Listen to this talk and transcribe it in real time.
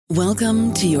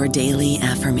Welcome to your daily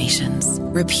affirmations.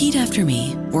 Repeat after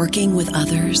me. Working with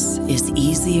others is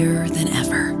easier than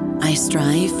ever. I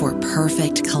strive for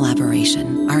perfect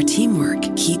collaboration. Our teamwork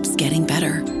keeps getting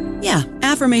better. Yeah,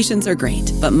 affirmations are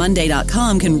great, but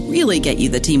Monday.com can really get you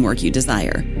the teamwork you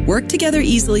desire. Work together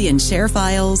easily and share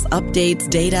files, updates,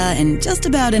 data, and just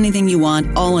about anything you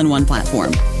want all in one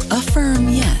platform. Affirm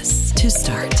yes to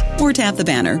start, or tap the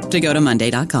banner to go to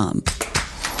Monday.com.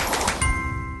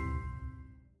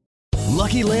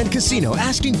 Lucky Land Casino,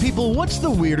 asking people, what's the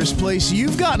weirdest place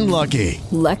you've gotten lucky?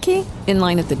 Lucky? In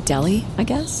line at the deli, I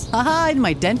guess? Aha, in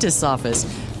my dentist's office.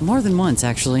 More than once,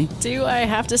 actually. Do I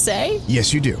have to say?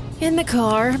 Yes, you do. In the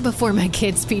car before my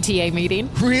kids' PTA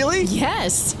meeting. Really?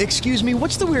 Yes. Excuse me,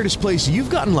 what's the weirdest place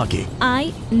you've gotten lucky?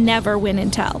 I never win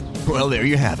and tell. Well, there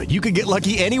you have it. You can get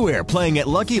lucky anywhere, playing at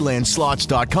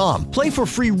LuckyLandSlots.com. Play for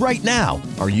free right now.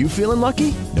 Are you feeling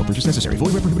lucky? No purchase necessary.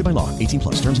 Void where prohibited by law. 18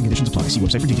 plus. Terms and conditions apply. See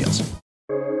website for details.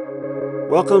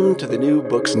 Welcome to the New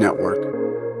Books Network.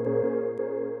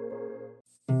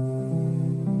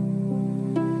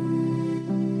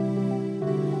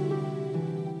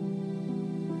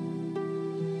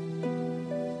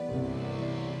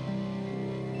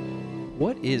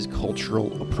 What is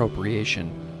cultural appropriation?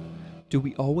 Do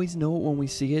we always know it when we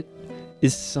see it?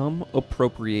 Is some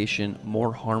appropriation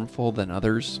more harmful than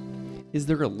others? Is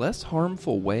there a less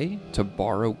harmful way to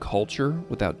borrow culture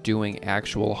without doing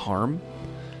actual harm?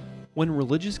 When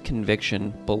religious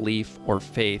conviction, belief, or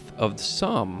faith of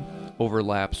some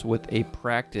overlaps with a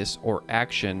practice or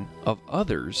action of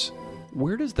others,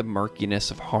 where does the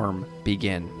murkiness of harm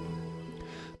begin?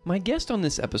 My guest on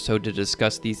this episode to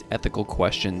discuss these ethical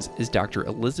questions is Dr.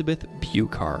 Elizabeth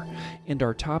Bucar, and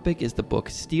our topic is the book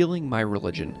Stealing My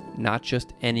Religion, Not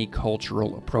Just Any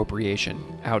Cultural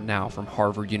Appropriation, out now from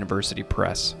Harvard University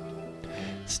Press.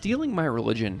 Stealing My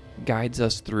Religion guides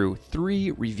us through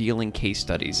 3 revealing case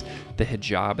studies: the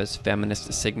hijab as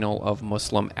feminist signal of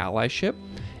Muslim allyship,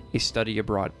 a study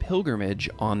abroad pilgrimage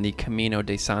on the Camino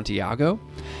de Santiago,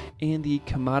 and the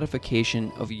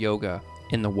commodification of yoga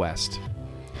in the West.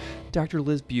 Dr.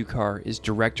 Liz Bucar is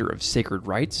Director of Sacred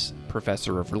Rites,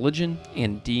 Professor of Religion,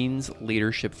 and Dean's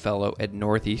Leadership Fellow at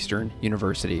Northeastern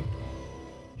University.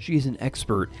 She is an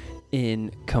expert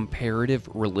in comparative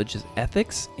religious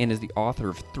ethics and is the author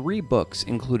of 3 books,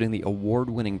 including the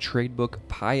award-winning trade book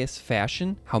Pious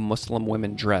Fashion: How Muslim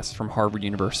Women Dress from Harvard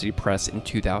University Press in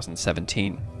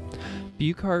 2017.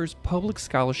 Bucar's public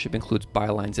scholarship includes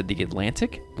bylines at The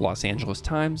Atlantic, Los Angeles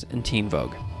Times, and Teen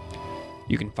Vogue.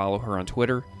 You can follow her on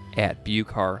Twitter at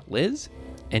BucarLiz,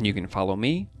 and you can follow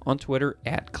me on Twitter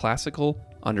at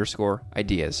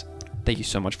classical_ideas. Thank you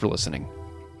so much for listening.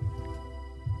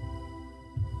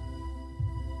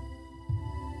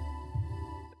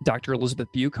 Dr. Elizabeth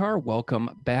Bucar,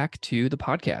 welcome back to the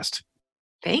podcast.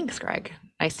 Thanks, Greg.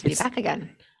 Nice to be back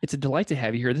again. It's a delight to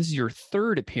have you here. This is your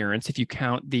 3rd appearance, if you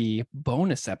count the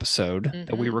bonus episode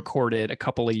that we recorded a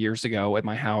couple of years ago at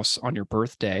my house on your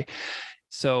birthday.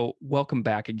 So welcome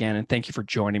back again, and thank you for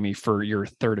joining me for your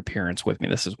 3rd appearance with me.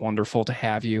 This is wonderful to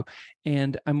have you.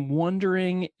 And I'm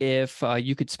wondering if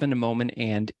you could spend a moment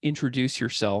and introduce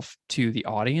yourself to the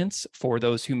audience for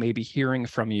those who may be hearing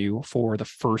from you for the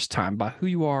first time, about who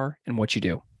you are and what you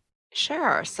do.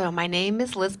 Sure. So my name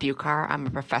is Liz Bucar. I'm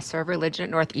a professor of religion at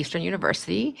Northeastern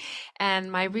University,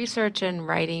 and my research and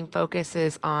writing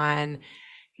focuses on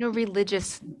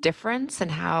religious difference and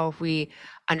how if we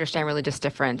understand religious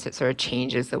difference, it sort of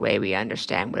changes the way we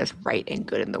understand what is right and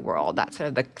good in the world. That's sort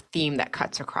of the theme that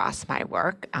cuts across my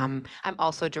work. I'm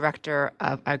also director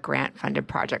of a grant-funded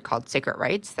project called Sacred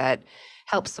Rites that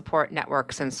helps support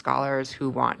networks and scholars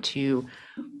who want to,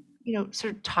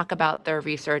 sort of talk about their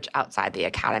research outside the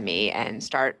academy and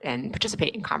start and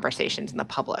participate in conversations in the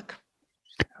public.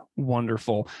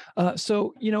 Wonderful.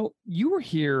 So, you were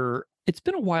here. It's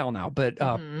been a while now, but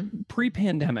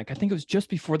pre-pandemic, I think it was just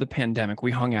before the pandemic,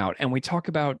 we hung out and we talk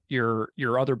about your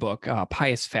other book,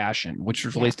 Pious Fashion, which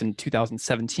was released in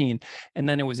 2017, and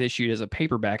then it was issued as a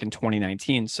paperback in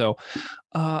 2019. So,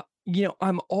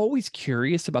 I'm always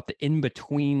curious about the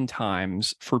in-between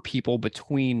times for people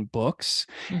between books,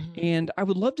 and I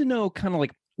would love to know kind of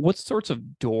like what sorts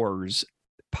of doors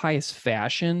Pious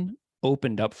Fashion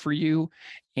opened up for you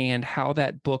and how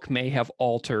that book may have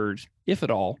altered, if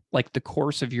at all, like the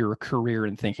course of your career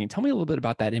and thinking. Tell me a little bit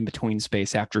about that in-between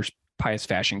space after Pious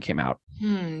Fashion came out.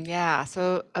 Yeah,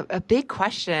 so a big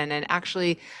question. And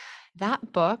actually,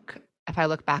 that book, if I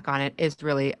look back on it, is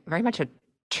really very much a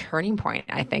turning point,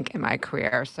 I think, in my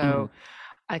career. So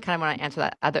I kind of want to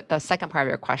answer that the second part of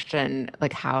your question,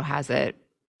 like how has it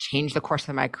changed the course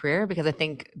of my career? Because I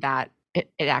think that it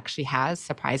actually has,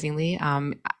 surprisingly.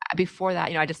 Before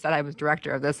that, I just said I was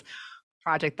director of this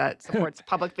project that supports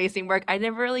public facing work. I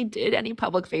never really did any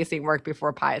public facing work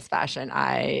before Pious Fashion.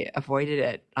 I avoided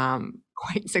it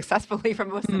quite successfully for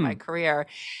most of my career.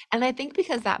 And I think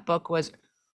because that book was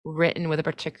written with a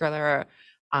particular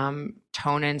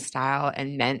tone and style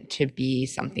and meant to be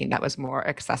something that was more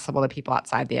accessible to people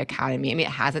outside the academy. I mean,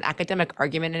 it has an academic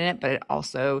argument in it, but it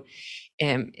also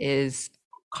is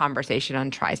conversation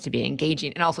and tries to be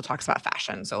engaging, and also talks about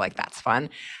fashion. So like, that's fun.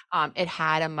 It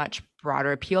had a much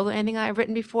broader appeal than anything I've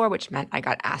written before, which meant I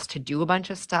got asked to do a bunch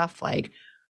of stuff like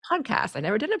podcasts. I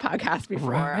never did a podcast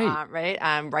before, right?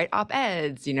 Write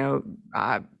op-eds,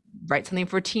 write something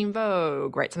for Teen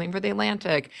Vogue, write something for The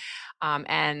Atlantic.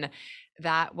 And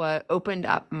that opened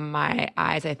up my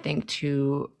eyes, I think,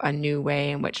 to a new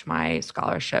way in which my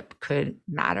scholarship could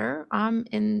matter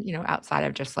outside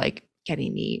of just like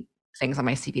getting me things on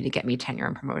my CV to get me tenure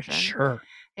and promotion. Sure.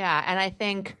 Yeah. And I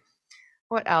think,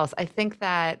 what else? I think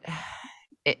that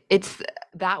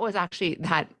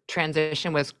that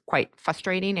transition was quite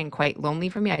frustrating and quite lonely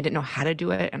for me. I didn't know how to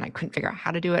do it, and I couldn't figure out how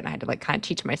to do it. And I had to like kind of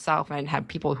teach myself, and have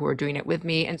people who were doing it with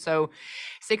me. And so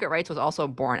Sacred Rites was also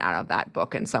born out of that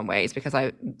book in some ways, because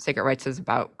Sacred Rites is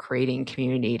about creating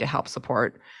community to help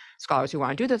support scholars who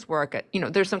want to do this work.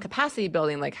 There's some capacity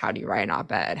building, like how do you write an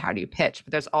op-ed, how do you pitch,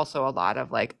 but there's also a lot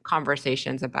of like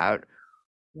conversations about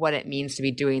what it means to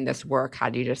be doing this work.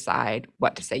 How do you decide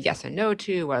what to say yes and no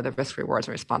to? What are the risks, rewards,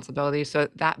 and responsibilities? So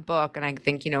that book, and I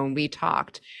think, when we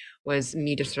talked, was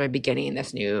me just sort of beginning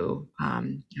this new, I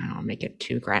don't want to make it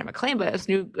too grand of a claim, but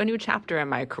a new chapter in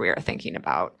my career, thinking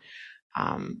about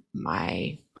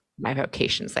my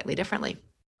vocation slightly differently.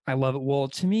 I love it. Well,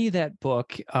 to me, that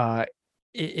book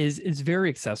is very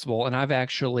accessible, and I've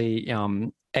actually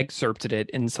excerpted it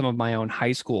in some of my own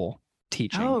high school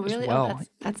teaching. Oh, really? As well.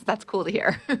 Oh, that's cool to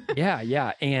hear.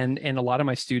 Yeah. And a lot of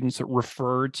my students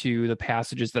refer to the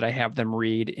passages that I have them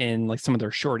read in like some of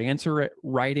their short answer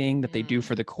writing that they do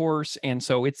for the course. And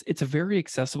so it's a very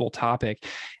accessible topic,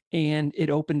 and it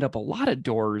opened up a lot of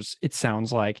doors, it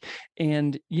sounds like.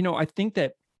 And, I think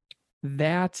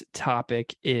that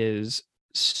topic is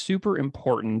super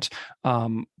important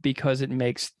because it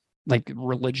makes like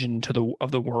religion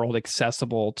of the world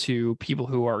accessible to people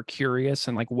who are curious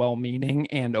and like well-meaning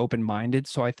and open-minded.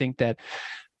 So I think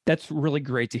that's really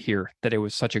great to hear, that it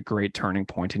was such a great turning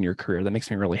point in your career. That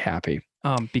makes me really happy.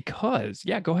 Because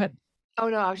go ahead. Oh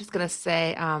no, I was just gonna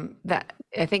say that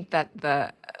I think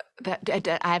that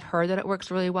I've heard that it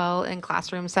works really well in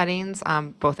classroom settings,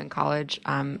 both in college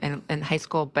and in high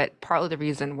school. But partly the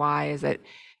reason why is that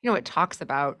it talks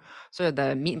about sort of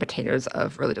the meat and potatoes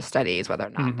of religious studies, whether or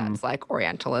not that's like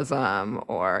Orientalism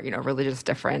or, religious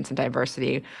difference and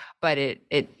diversity. But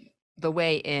the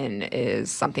way in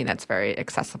is something that's very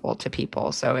accessible to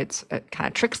people. So it kind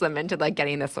of tricks them into like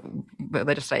getting this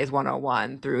religious studies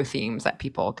 101 through themes that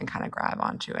people can kind of grab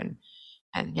onto and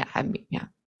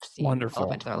see wonderful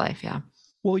relevant to their life. Yeah.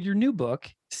 Well, your new book,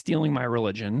 Stealing My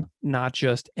Religion, Not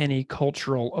Just Any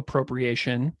Cultural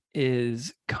Appropriation,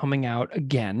 is coming out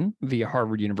again via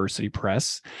Harvard University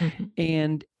Press.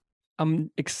 And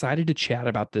I'm excited to chat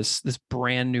about this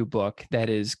brand new book that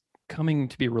is coming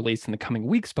to be released in the coming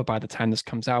weeks, but by the time this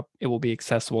comes out, it will be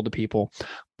accessible to people.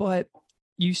 But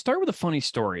you start with a funny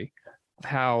story of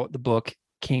how the book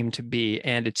came to be,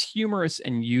 and it's humorous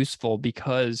and useful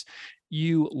because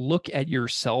you look at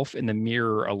yourself in the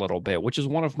mirror a little bit, which is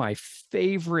one of my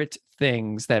favorite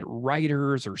things that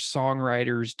writers or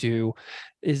songwriters do,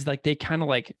 is like they kind of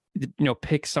like,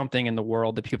 pick something in the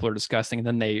world that people are discussing, and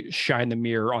then they shine the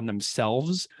mirror on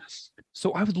themselves.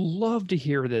 So I would love to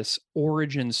hear this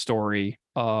origin story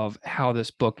of how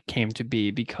this book came to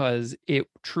be, because it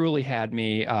truly had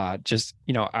me I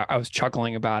was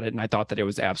chuckling about it, and I thought that it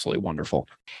was absolutely wonderful.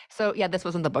 So yeah, this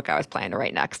wasn't the book I was planning to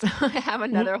write next. I have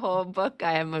another whole book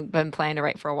I have been planning to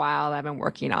write for a while, I've been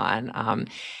working on.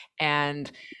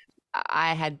 And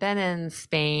I had been in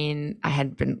Spain. I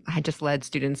had just led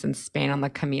students in Spain on the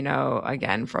Camino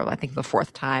again for I think the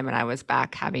fourth time, and I was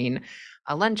back having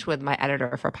a lunch with my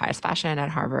editor for Pious Fashion at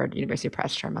Harvard University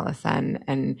Press, Sharmila Sen,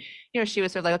 and she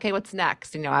was sort of like, okay, what's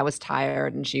next? I was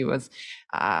tired, and she was,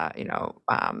 sort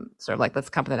of like, let's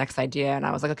come up with the next idea. And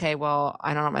I was like, okay, well,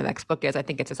 I don't know what my next book is. I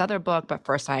think it's this other book, but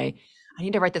first I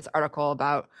need to write this article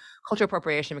about cultural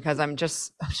appropriation, because I'm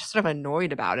just sort of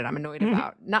annoyed about it. I'm annoyed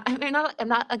about I'm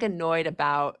not like annoyed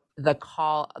about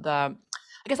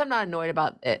I guess I'm not annoyed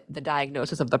about the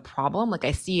diagnosis of the problem. Like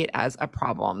I see it as a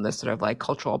problem, this sort of like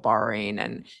cultural borrowing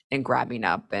and grabbing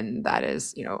up, and that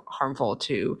is harmful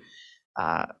to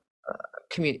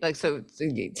community, like so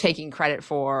taking credit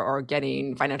for or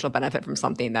getting financial benefit from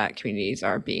something that communities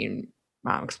are being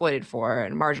exploited for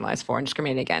and marginalized for and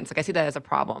discriminated against. Like I see that as a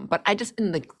problem, but I just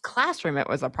in the classroom it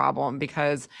was a problem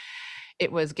because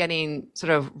it was getting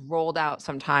sort of rolled out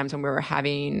sometimes when we were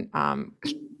having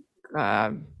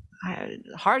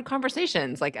hard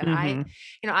conversations. Like, and I,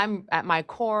 I'm at my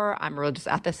core, I'm a religious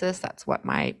ethicist. That's what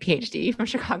my PhD from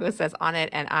Chicago says on it.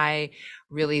 And I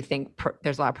really think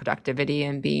there's a lot of productivity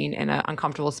in being in an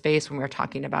uncomfortable space when we're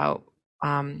talking about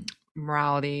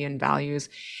morality and values.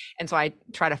 And so I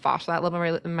try to foster that a little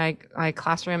bit in my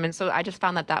classroom. And so I just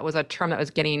found that that was a term that was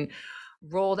getting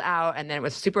rolled out, and then it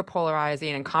was super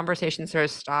polarizing, and conversations sort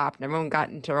of stopped, and everyone got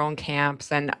into their own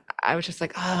camps, and I was just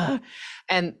like, ugh.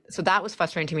 And so that was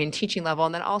frustrating to me in teaching level.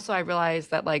 And then also I realized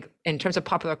that, like, in terms of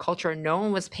popular culture, no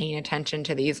one was paying attention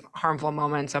to these harmful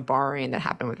moments of borrowing that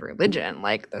happened with religion.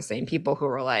 Like the same people who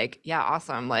were like, yeah,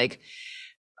 awesome, like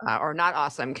or not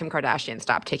awesome, Kim Kardashian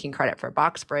stopped taking credit for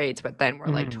box braids, but then we're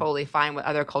like totally fine with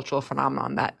other cultural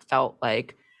phenomenon that felt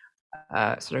like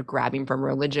sort of grabbing from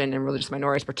religion and religious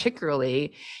minorities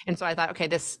particularly. And so I thought, okay,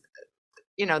 this,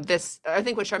 I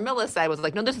think what Sharmila said was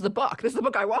like, no, this is the book. This is the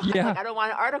book I want. Yeah. Like, I don't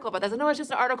want an article, but I said, no, it's just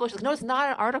an article. She's like, no, it's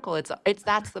not an article. It's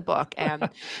that's the book. And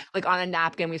like on a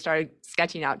napkin, we started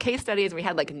sketching out case studies. We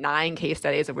had like 9 case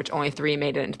studies, of which only 3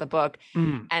 made it into the book.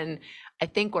 And I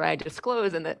think what I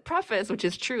disclosed in the preface, which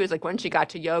is true, is like when she got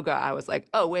to yoga, I was like,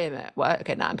 oh, wait a minute, what?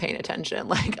 Okay, now I'm paying attention.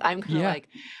 Like I'm kind of like,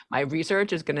 my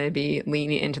research is going to be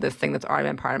leaning into this thing that's already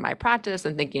been part of my practice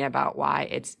and thinking about why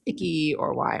it's icky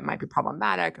or why it might be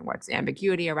problematic and what's the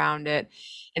ambiguity around it.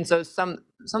 And so some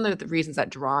of the reasons that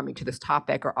draw me to this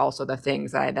topic are also the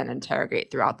things that I then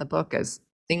interrogate throughout the book as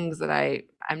things that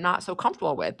I'm not so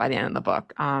comfortable with by the end of the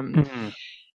book.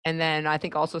 And then I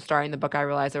think also starting the book, I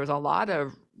realized there was a lot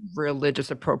of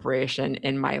religious appropriation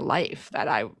in my life that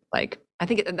I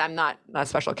think I'm not a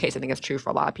special case. I think it's true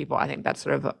for a lot of people. I think that's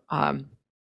sort of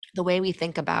the way we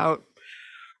think about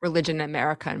religion in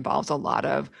America involves a lot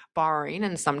of borrowing,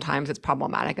 and sometimes it's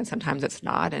problematic and sometimes it's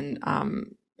not. And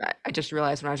I just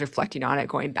realized when I was reflecting on it,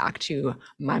 going back to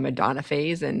my Madonna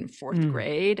phase in 4th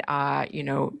grade,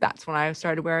 that's when I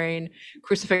started wearing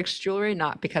crucifix jewelry,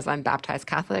 not because I'm baptized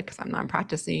Catholic, because I'm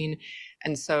non-practicing.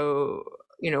 And so,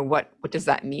 what does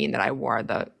that mean that I wore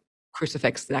the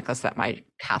crucifix necklace that my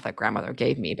Catholic grandmother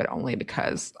gave me, but only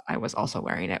because I was also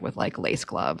wearing it with like lace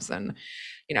gloves, and,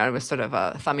 it was sort of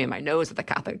a thumbing my nose at the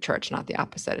Catholic Church, not the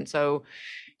opposite. And so,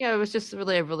 it was just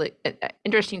really a really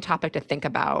interesting topic to think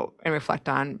about and reflect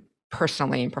on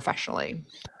personally and professionally.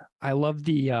 I love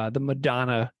the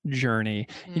Madonna journey,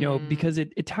 because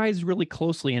it ties really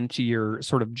closely into your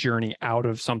sort of journey out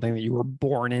of something that you were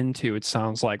born into. It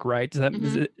sounds like, right? Does that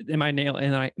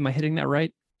am I hitting that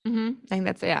right? I think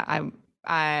that's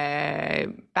I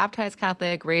baptized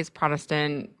Catholic, raised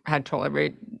Protestant, I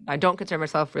don't consider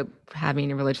myself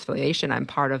having a religious affiliation. I'm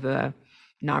part of the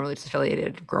non-religious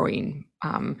affiliated growing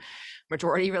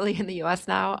majority really in the US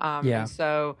now.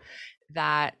 So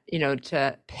that,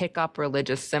 to pick up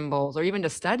religious symbols or even to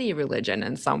study religion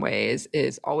in some ways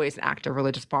is always an act of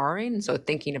religious borrowing. And so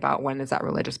thinking about when is that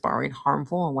religious borrowing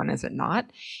harmful and when is it not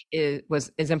is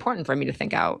important for me to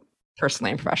think out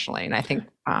personally and professionally. And I think,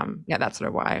 that's sort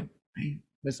of why I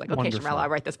was like, okay, Sharmila, I'll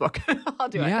write this book. I'll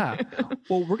do it. Yeah.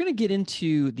 Well, we're going to get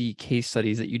into the case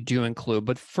studies that you do include,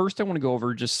 but first I want to go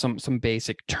over just some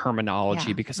basic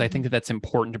terminology because I think that's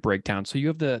important to break down. So you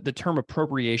have the term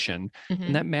appropriation,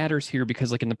 and that matters here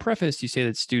because, like in the preface, you say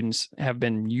that students have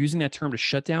been using that term to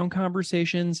shut down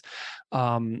conversations.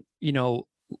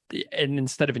 And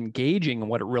instead of engaging in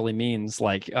what it really means,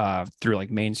 like through like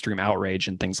mainstream outrage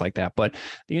and things like that. But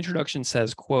the introduction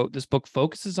says, quote, this book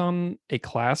focuses on a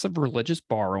class of religious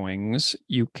borrowings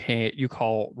you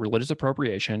call religious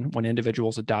appropriation when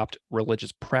individuals adopt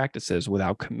religious practices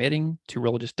without committing to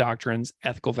religious doctrines,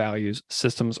 ethical values,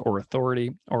 systems, or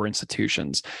authority or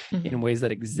institutions in ways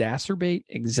that exacerbate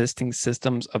existing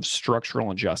systems of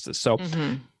structural injustice. So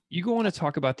you go on to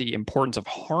talk about the importance of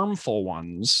harmful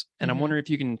ones, and I'm wondering if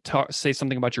you can say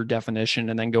something about your definition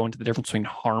and then go into the difference between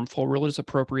harmful religious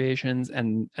appropriations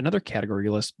and another category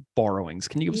you list, borrowings.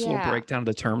 Can you give us a little breakdown of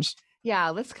the terms?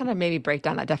 Yeah, let's kind of maybe break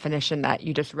down that definition that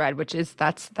you just read, which is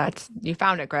that's you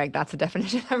found it, Greg. That's the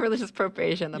definition of religious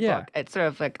appropriation in the book. It's sort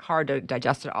of like hard to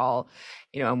digest it all,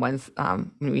 and when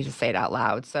we just say it out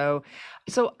loud. So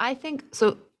I think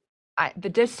the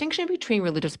distinction between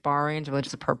religious borrowings and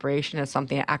religious appropriation is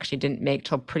something I actually didn't make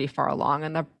till pretty far along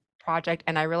in the project,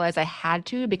 and I realized I had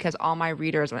to because all my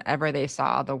readers, whenever they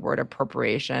saw the word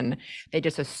appropriation, they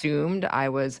just assumed I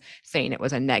was saying it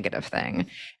was a negative thing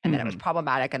and that it was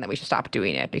problematic and that we should stop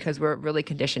doing it, because we're really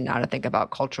conditioned now to think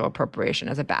about cultural appropriation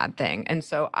as a bad thing. And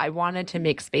so I wanted to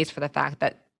make space for the fact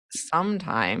that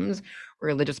sometimes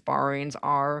religious borrowings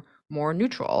are more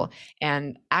neutral.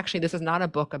 And actually, this is not a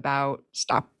book about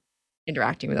stop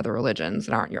interacting with other religions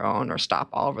that aren't your own or stop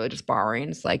all religious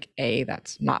borrowings. Like, A,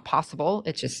 that's not possible.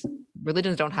 It's just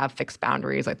religions don't have fixed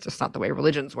boundaries. It's just not the way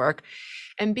religions work.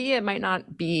 And B, it might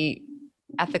not be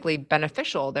ethically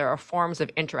beneficial. There are forms of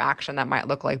interaction that might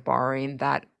look like borrowing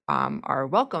that are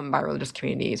welcomed by religious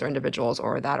communities or individuals,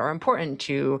 or that are important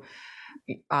to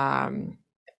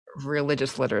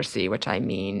religious literacy, which I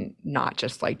mean not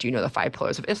just like, do you know the 5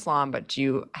 pillars of Islam, but do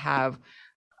you have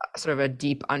sort of a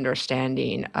deep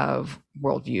understanding of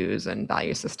worldviews and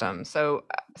value systems. So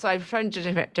I've tried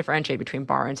to differentiate between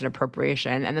borrowings and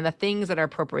appropriation. And then the things that are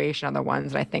appropriation are the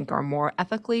ones that I think are more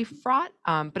ethically fraught.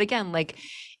 But again, like,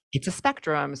 it's a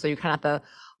spectrum. So you kind of have to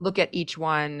look at each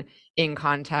one in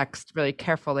context really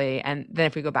carefully. And then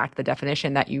if we go back to the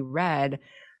definition that you read,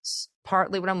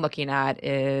 partly what I'm looking at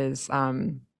is,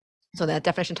 so that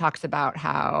definition talks about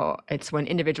how it's when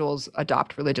individuals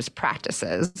adopt religious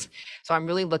practices. So I'm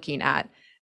really looking at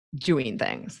doing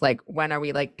things. Like, when are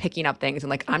we like picking up things and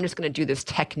like, I'm just going to do this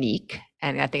technique,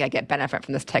 and I think I get benefit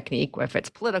from this technique, if it's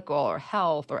political or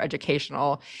health or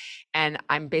educational, and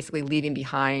I'm basically leaving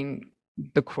behind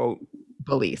the quote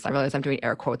beliefs. I realize I'm doing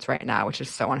air quotes right now, which is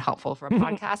so unhelpful for a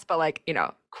podcast, but like, you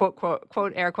know,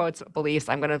 quote, air quotes, beliefs.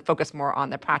 I'm going to focus more on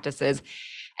the practices.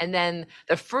 And then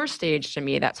the first stage to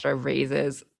me that sort of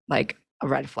raises like a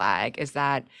red flag is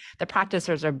that the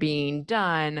practices are being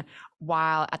done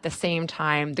while at the same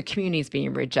time the community is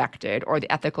being rejected, or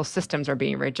the ethical systems are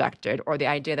being rejected, or the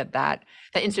idea that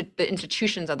the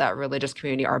institutions of that religious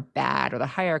community are bad, or the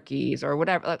hierarchies or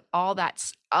whatever, like all that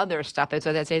other stuff.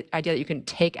 So that's the idea that you can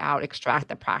take out, extract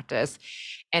the practice,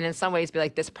 and in some ways be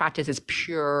like, this practice is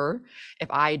pure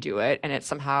if I do it, and it's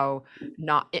somehow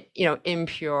not, you know,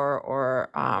 impure or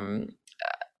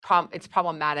it's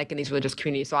problematic in these religious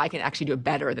communities, so I can actually do it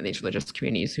better than these religious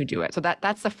communities who do it. So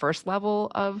that's the first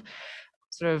level of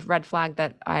sort of red flag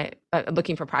that I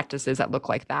looking for practices that look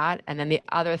like that. And then the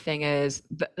other thing is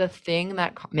the thing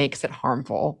that makes it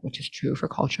harmful, which is true for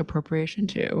cultural appropriation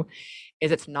too,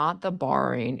 is it's not the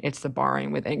borrowing, it's the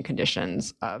borrowing within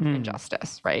conditions of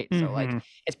injustice, right? So like,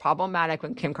 it's problematic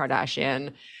when Kim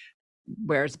Kardashian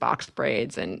wears box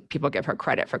braids and people give her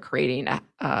credit for creating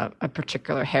a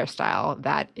particular hairstyle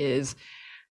that is,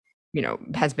 you know,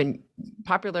 has been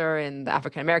popular in the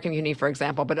African American community, for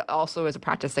example, but it also is a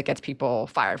practice that gets people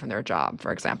fired from their job,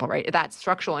 for example, right? That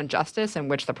structural injustice in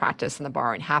which the practice and the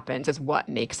borrowing happens is what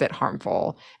makes it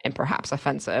harmful and perhaps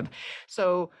offensive.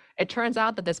 So it turns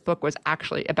out that this book was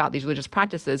actually about these religious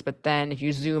practices, but then if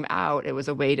you zoom out, it was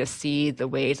a way to see the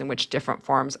ways in which different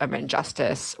forms of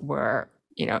injustice were,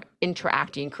 you know,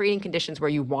 interacting, creating conditions where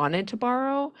you wanted to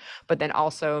borrow, but then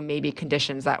also maybe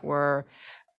conditions that were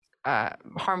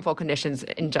harmful conditions,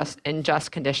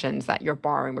 unjust conditions that your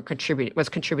borrowing was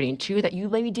contributing to, that you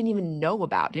maybe didn't even know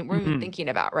about, weren't even thinking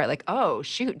about, right? Like, oh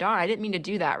shoot, darn, I didn't mean to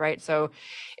do that, right? So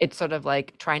it's sort of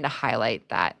like trying to highlight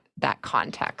that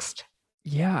context.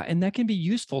 Yeah, and that can be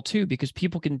useful too, because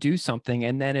people can do something,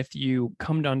 and then if you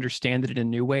come to understand it in a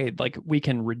new way, like, we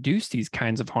can reduce these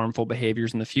kinds of harmful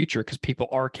behaviors in the future, because people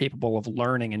are capable of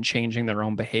learning and changing their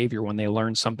own behavior when they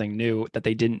learn something new that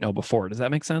they didn't know before. Does that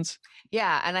make sense?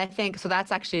 Yeah, and I think so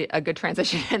that's actually a good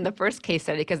transition in the first case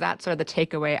study, because that's sort of the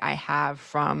takeaway I have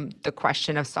from the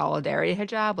question of solidarity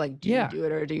hijab, like, do you do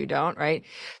it or do you don't, right?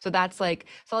 So that's like,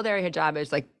 solidarity hijab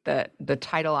is like the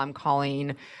title I'm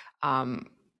calling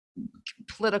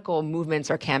political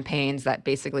movements or campaigns that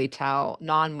basically tell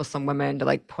non-Muslim women to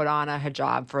like put on a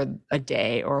hijab for a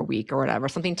day or a week or whatever,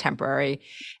 something temporary,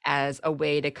 as a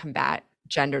way to combat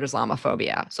gendered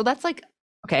Islamophobia. So that's like,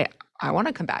 okay, I want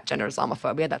to combat gender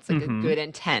Islamophobia. That's like a good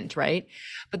intent, right?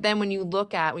 But then when you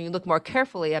look more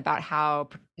carefully about how,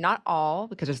 not all,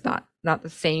 because there's not the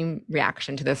same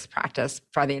reaction to this practice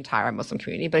for the entire Muslim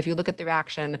community, but if you look at the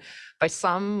reaction by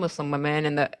some Muslim women,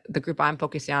 and the group I'm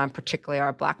focusing on particularly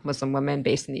are Black Muslim women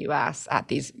based in the US at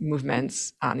these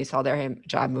movements, these solidarity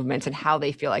hijab movements, and how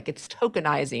they feel like it's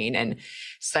tokenizing and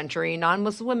centering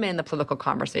non-Muslim women in the political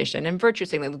conversation and virtue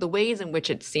signaling, the ways in which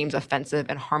it seems offensive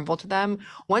and harmful to them.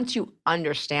 Once you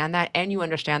understand that, and you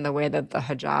understand the way that the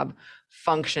hijab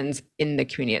functions in the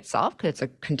community itself, because it's a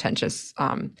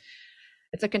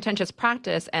contentious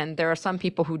practice, and there are some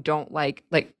people who don't like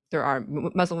there are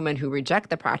Muslim women who reject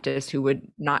the practice, who would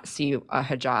not see a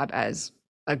hijab as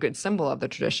a good symbol of the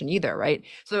tradition either, right?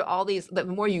 So all these, the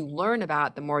more you learn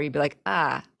about, the more you'd be like,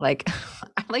 like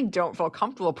I like don't feel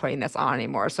comfortable putting this on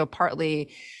anymore. So partly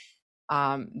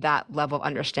that level of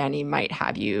understanding might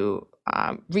have you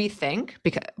rethink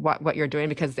because what you're doing,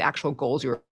 because the actual goals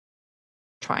you're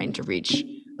trying to reach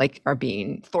like are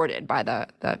being thwarted by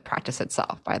the practice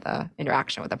itself, by the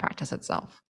interaction with the practice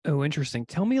itself. Oh, interesting.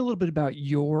 Tell me a little bit about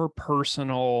your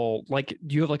personal, like,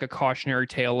 do you have like a cautionary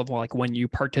tale of like when you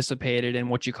participated in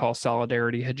what you call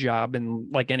solidarity hijab, and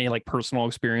like any like personal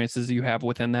experiences you have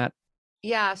within that?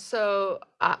 Yeah, so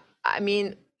I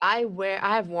mean, I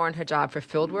have worn hijab for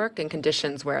field work in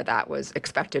conditions where that was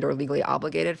expected or legally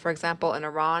obligated, for example, in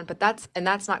Iran. But that's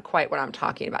not quite what I'm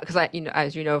talking about, because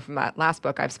as you know from that last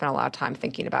book, I've spent a lot of time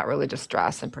thinking about religious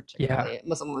dress and particularly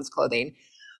Muslim women's clothing.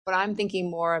 But I'm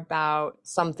thinking more about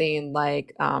something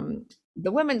like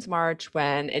the Women's March,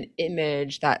 when an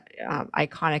image, that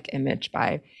iconic image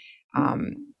by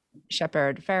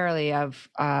Shepard Fairey of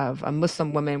a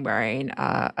Muslim woman wearing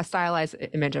a stylized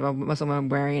image of a Muslim woman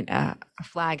wearing a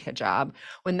flag hijab.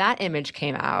 When that image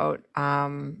came out,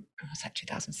 was that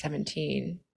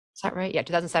 2017? Is that right? Yeah,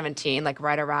 2017, like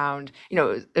right around,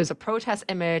 it was a protest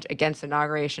image against the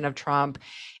inauguration of Trump.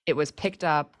 It was picked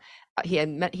up. He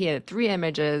had three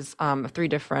images of three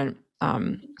different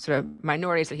sort of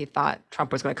minorities that he thought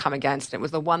Trump was going to come against. It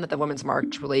was the one that the Women's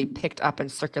March really picked up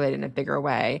and circulated in a bigger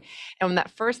way. And when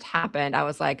that first happened, I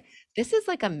was like, this is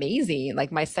like amazing.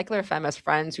 Like my secular feminist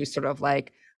friends who sort of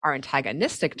like are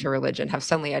antagonistic to religion have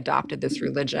suddenly adopted this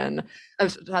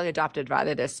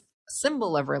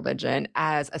symbol of religion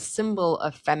as a symbol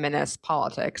of feminist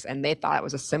politics, and they thought it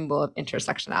was a symbol of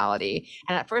intersectionality.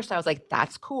 And at first I was like,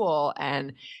 that's cool.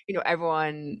 And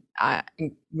everyone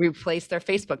replaced their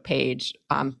Facebook page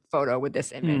photo with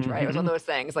this image, right? It was one of those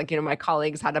things, like, my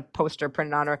colleagues had a poster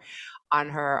printed on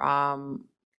her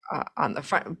on the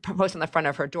front, post on the front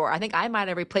of her door. I think I might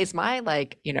have replaced my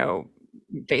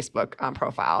Facebook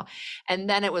profile. And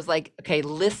then it was like, okay,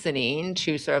 listening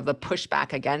to sort of the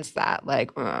pushback against that,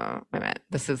 like, wait a minute,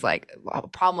 this is like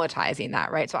problematizing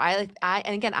that, right? So I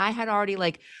had already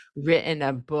like written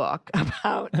a book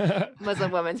about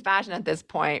Muslim women's fashion at this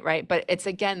point, right? But it's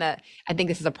again that I think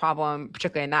this is a problem,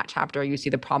 particularly in that chapter. You see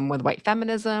the problem with white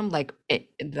feminism, like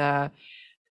the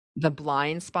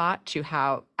blind spot to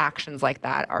how actions like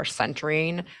that are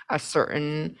centering a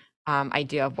certain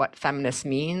idea of what feminist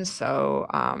means, so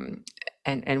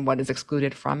and what is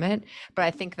excluded from it. But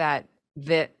I think that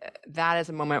is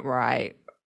a moment where I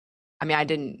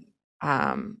didn't.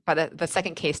 But the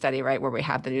second case study, right, where we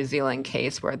have the New Zealand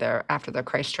case, where after the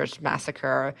Christchurch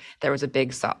massacre, there was a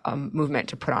big movement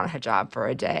to put on a hijab for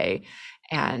a day,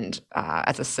 and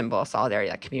as a symbol of solidarity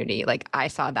of that community. Like I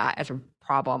saw that as a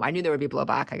problem. I knew there would be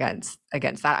blowback against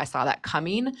that. I saw that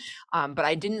coming, but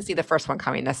I didn't see the first one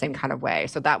coming the same kind of way.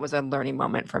 So that was a learning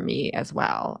moment for me as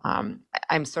well. I'm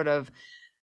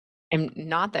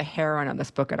not the heroine of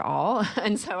this book at all,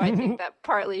 and so I think that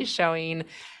partly showing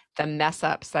the mess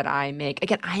ups that I make.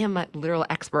 Again, I am a literal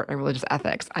expert in religious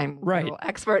ethics. I'm a literal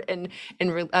expert in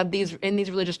these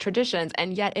religious traditions,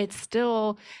 and yet it's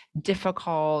still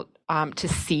difficult to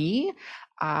see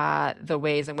the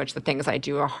ways in which the things I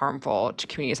do are harmful to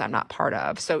communities I'm not part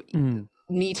of. So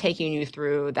me taking you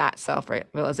through that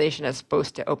self-realization is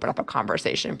supposed to open up a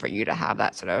conversation for you to have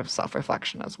that sort of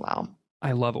self-reflection as well.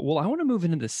 I love it. Well, I want to move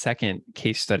into the second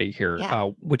case study here,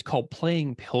 which called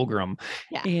Playing Pilgrim.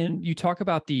 Yeah. And you talk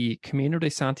about the Camino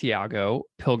de Santiago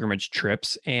pilgrimage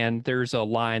trips. And there's a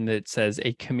line that says,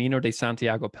 a Camino de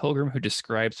Santiago pilgrim who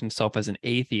describes himself as an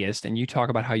atheist. And you talk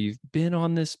about how you've been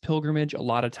on this pilgrimage a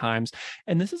lot of times.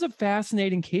 And this is a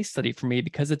fascinating case study for me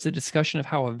because it's a discussion of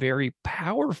how a very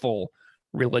powerful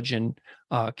religion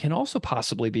can also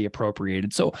possibly be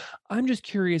appropriated. So I'm just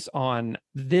curious on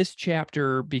this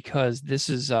chapter because this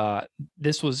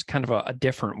was kind of a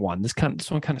different one. This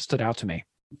one kind of stood out to me.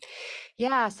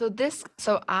 Yeah.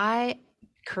 So I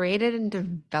created and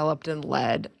developed and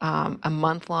led a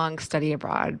month-long study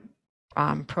abroad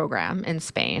program in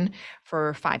Spain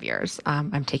for 5 years.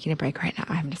 I'm taking a break right now.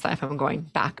 I haven't decided if I'm going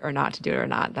back or not to do it or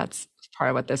not. That's part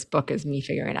of what this book is me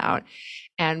figuring out.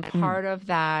 And part of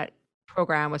that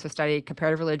program was to study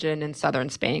comparative religion in southern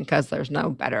Spain, because there's no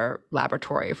better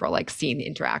laboratory for like seeing the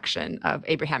interaction of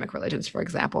Abrahamic religions, for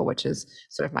example, which is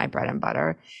sort of my bread and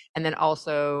butter. And then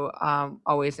also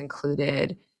always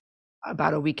included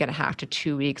about a week and a half to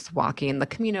 2 weeks walking the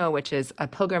Camino, which is a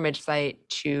pilgrimage site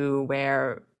to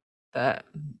where the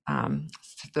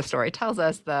story tells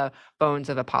us the bones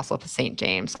of Apostle St.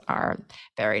 James are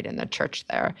buried in the church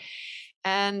there.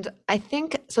 And I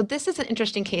think, so this is an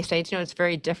interesting case study. You know, it's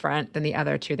very different than the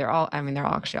other two. They're all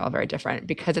actually all very different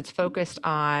because it's focused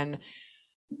on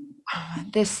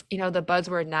this, you know, the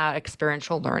buzzword now,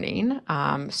 experiential learning.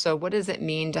 So what does it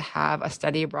mean to have a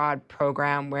study abroad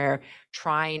program where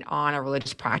trying on a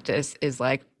religious practice is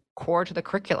like core to the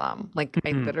curriculum? Like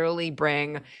I literally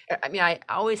I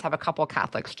always have a couple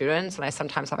Catholic students and I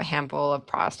sometimes have a handful of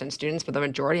Protestant students, but the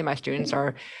majority of my students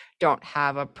don't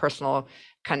have a personal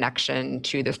connection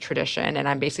to this tradition. And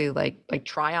I'm basically like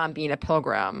try on being a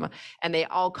pilgrim, and they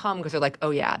all come because they're like,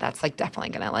 oh yeah, that's like definitely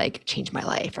gonna like change my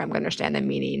life, or I'm gonna understand the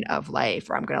meaning of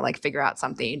life, or I'm gonna like figure out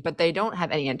something. But they don't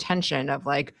have any intention of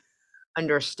like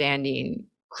understanding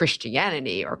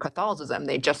Christianity or Catholicism.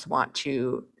 They just want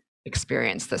to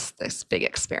experience this big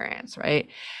experience, right?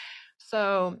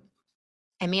 So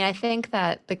I mean, I think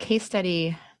that the case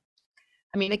study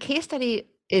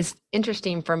is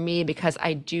interesting for me because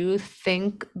I do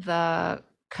think the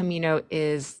Camino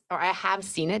I have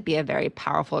seen it be a very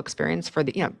powerful experience for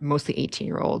the, you know, mostly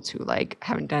 18-year-olds who like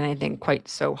haven't done anything quite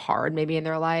so hard maybe in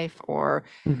their life, or,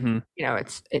 you know,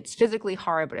 it's physically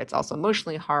hard, but it's also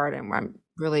emotionally hard. And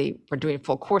we're doing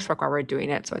full coursework while we're doing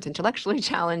it. So it's intellectually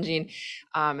challenging.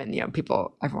 And, you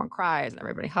know, everyone cries and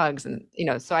everybody hugs. And, you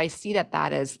know, so I see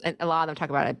that is, and a lot of them talk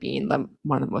about it being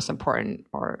one of the most important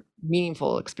or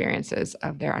meaningful experiences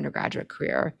of their undergraduate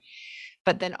career.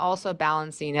 But then also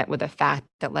balancing it with the fact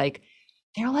that like,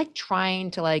 they're like trying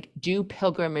to like do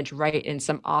pilgrimage right in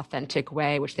some authentic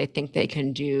way, which they think they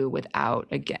can do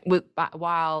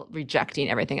while rejecting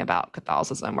everything about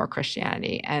Catholicism or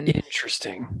Christianity. And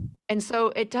interesting. And so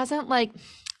it doesn't like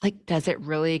does it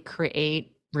really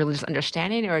create religious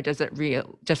understanding, or does it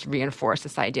just reinforce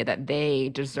this idea that they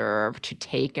deserve to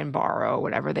take and borrow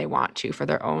whatever they want to for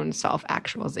their own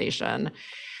self-actualization?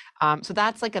 So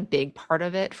that's like a big part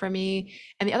of it for me.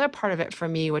 And the other part of it for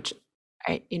me, which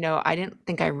I didn't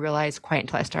think I realized quite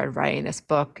until I started writing this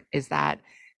book, is that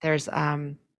there's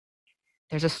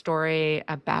a story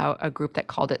about a group that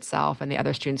called itself, and the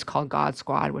other students called God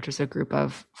Squad, which was a group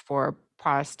of 4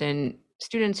 Protestant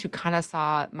students who kind of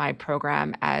saw my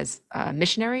program as a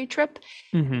missionary trip.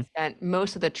 And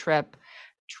most of the trip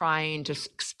trying to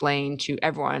explain to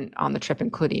everyone on the trip,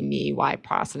 including me, why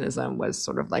Protestantism was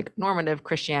sort of like normative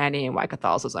Christianity and why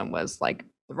Catholicism was like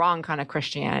the wrong kind of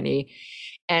Christianity.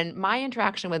 And my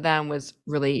interaction with them was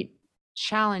really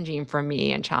challenging for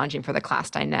me and challenging for the class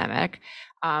dynamic.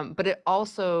 But it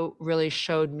also really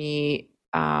showed me,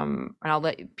 and I'll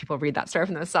let people read that story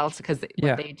for themselves, because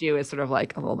what they do is sort of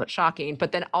like a little bit shocking.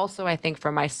 But then also I think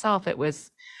for myself, it was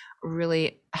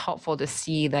really helpful to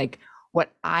see like what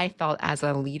I felt as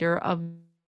a leader of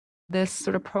this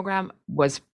sort of program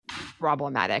was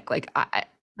problematic. Like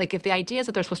if the idea is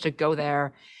that they're supposed to go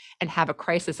there and have a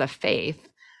crisis of faith,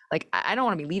 like I don't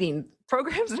want to be leading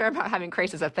programs that are about having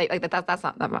crisis of faith. Like that's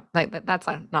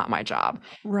not my job.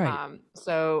 Right.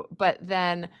 But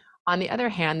then on the other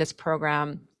hand, this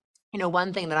program, you know,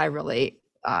 one thing that I really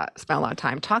spent a lot of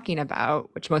time talking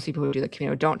about, which most people who do the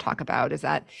Camino don't talk about, is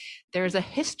that there's a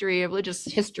religious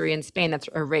history in Spain that's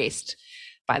erased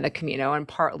by the Camino, and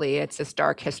partly it's this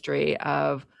dark history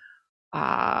of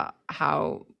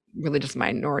how religious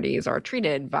minorities are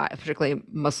treated by particularly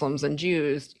Muslims and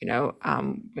Jews, you know,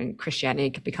 when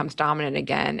Christianity becomes dominant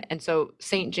again. And so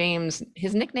St. James,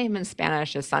 his nickname in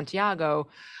Spanish is Santiago,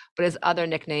 but his other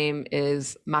nickname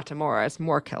is Matamoros,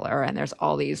 Moor Killer. And there's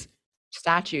all these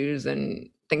statues and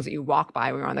things that you walk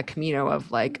by when you're on the Camino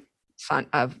of like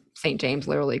of St. James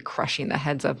literally crushing the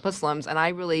heads of Muslims. And I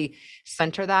really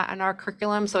center that in our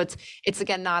curriculum. So it's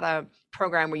again, not a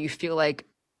program where you feel like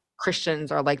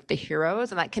Christians are like the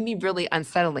heroes, and that can be really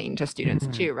unsettling to students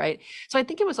too, right? So I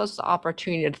think it was also an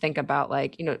opportunity to think about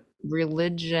like, you know,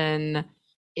 religion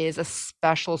is a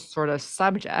special sort of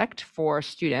subject for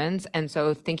students. And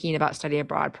so thinking about study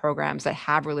abroad programs that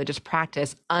have religious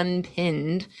practice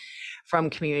unpinned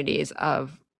from communities or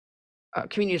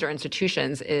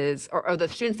institutions or the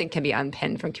students think can be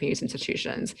unpinned from communities,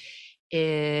 institutions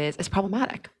is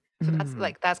problematic. So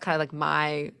that's kind of like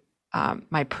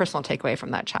my personal takeaway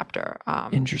from that chapter.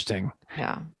 Interesting.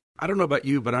 Yeah. I don't know about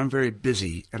you, but I'm very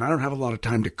busy and I don't have a lot of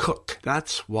time to cook.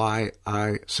 That's why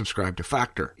I subscribe to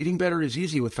Factor. Eating better is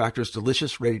easy with Factor's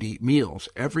delicious, ready-to-eat meals.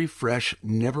 Every fresh,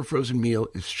 never frozen meal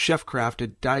is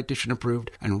chef-crafted, dietitian approved,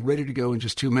 and ready to go in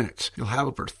just 2 minutes. You'll have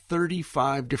over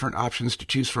 35 different options to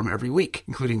choose from every week,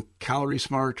 including Calorie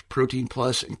Smart, Protein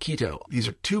Plus, and Keto. These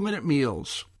are 2-minute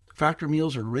meals. Factor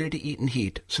meals are ready to eat and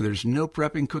heat, so there's no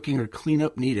prepping, cooking, or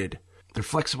cleanup needed. They're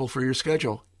flexible for your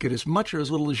schedule, Get as much or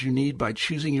as little as you need by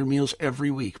choosing your meals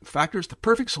every week. Factor is the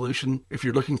perfect solution if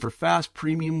you're looking for fast,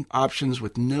 premium options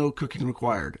with no cooking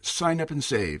required. Sign up and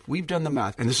save. We've done the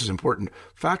math, and this is important.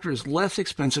 Factor is less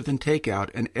expensive than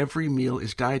takeout, and every meal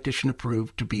is dietitian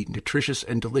approved to be nutritious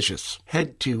and delicious.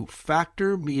 Head to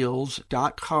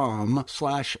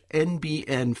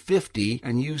factormeals.com/NBN50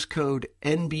 and use code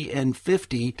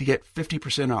NBN50 to get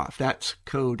 50% off. That's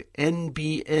code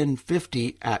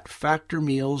NBN50 at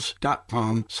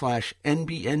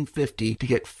factormeals.com/NBN50 to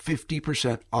get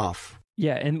 50% off.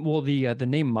 Yeah, and well, the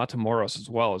name Matamoros as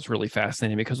well is really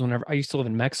fascinating because whenever I used to live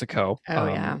in Mexico,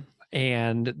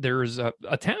 and there's a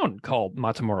town called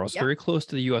Matamoros, very close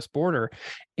to the U.S. border,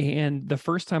 and the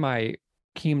first time I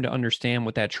came to understand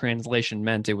what that translation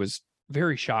meant, it was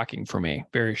very shocking for me.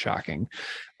 Very shocking.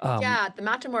 The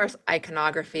Matamoros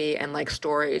iconography and like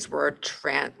stories were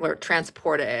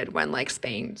transported when like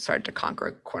Spain started to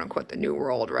conquer, quote unquote, the New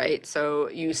World, right? So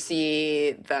you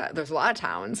see that there's a lot of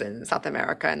towns in South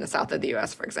America and the south of the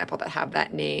U.S., for example, that have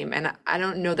that name, and I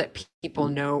don't know that people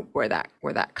know where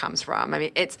that comes from. I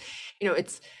mean,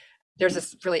 there's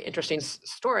this really interesting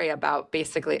story about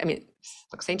basically, I mean,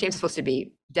 look, St. James is supposed to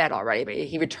be dead already, but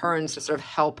he returns to sort of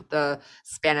help the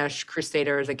Spanish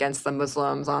crusaders against the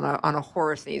Muslims on a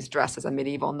horse, and he's dressed as a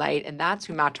medieval knight. And that's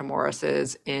who Matamoros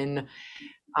is in,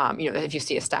 if you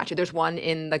see a statue. There's one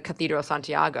in the Cathedral of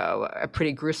Santiago, a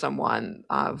pretty gruesome one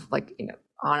of like,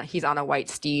 he's on a white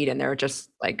steed and they're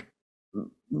just like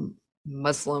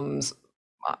Muslims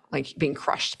like being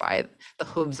crushed by the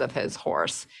hooves of his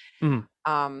horse.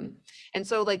 And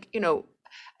so like,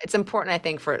 it's important, I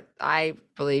think, I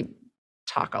really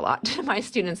talk a lot to my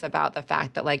students about the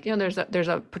fact that like, there's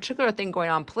a particular thing going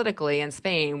on politically in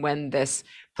Spain when this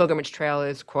pilgrimage trail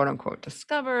is quote unquote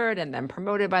discovered and then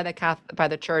promoted by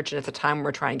the church. And it's a time where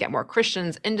we're trying to get more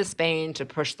Christians into Spain to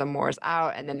push the Moors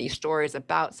out. And then these stories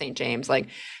about St. James, like,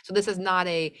 so this is not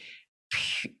the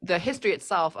history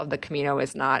itself of the Camino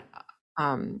is not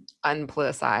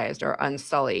unpoliticized or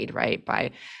unsullied, right,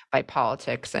 by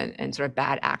politics and sort of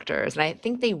bad actors. And I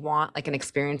think they want like an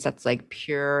experience that's like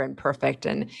pure and perfect,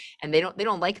 and they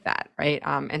don't like that, right?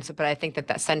 But I think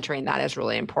that centering that is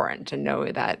really important, to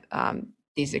know that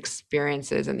these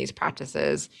experiences and these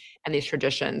practices and these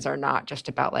traditions are not just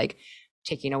about like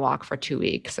taking a walk for 2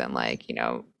 weeks and like,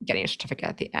 getting a certificate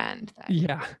at the end.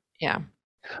 Yeah.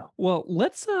 Well,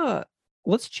 let's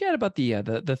chat about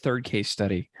the third case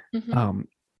study.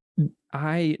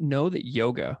 I know that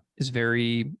yoga is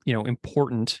very,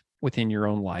 important within your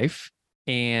own life.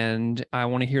 And I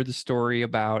want to hear the story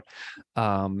about,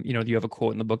 you have a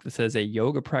quote in the book that says, a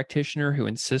yoga practitioner who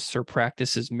insists her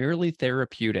practice is merely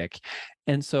therapeutic.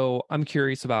 And so I'm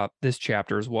curious about this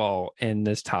chapter as well, and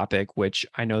this topic, which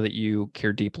I know that you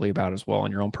care deeply about as well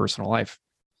in your own personal life.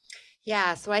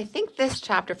 Yeah, so I think this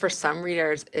chapter for some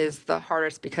readers is the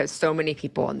hardest because so many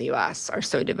people in the US are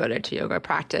so devoted to yoga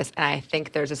practice. And I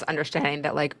think there's this understanding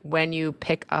that like when you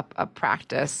pick up a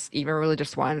practice, even a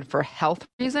religious one, for health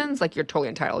reasons, like you're totally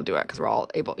entitled to do it because we're all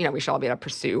able, we should all be able to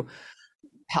pursue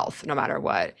health no matter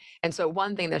what. And so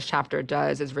one thing this chapter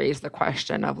does is raise the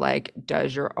question of like,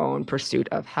 does your own pursuit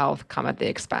of health come at the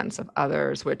expense of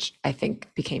others, which I think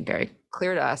became very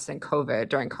clear to us during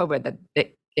COVID that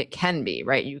it can be,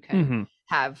 right? You can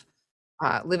have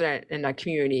live in a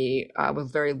community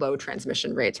with very low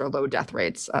transmission rates or low death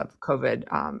rates of COVID,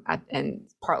 and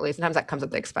partly sometimes that comes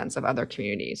at the expense of other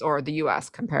communities or the U.S.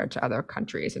 compared to other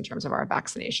countries in terms of our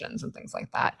vaccinations and things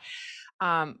like that.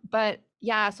 But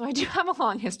yeah, so I do have a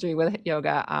long history with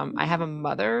yoga. I have a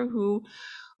mother who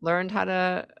learned how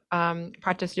to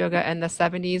practice yoga in the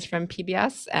 70s from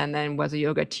PBS, and then was a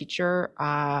yoga teacher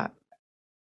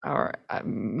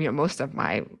most of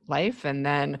my life. And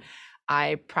then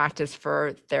I practiced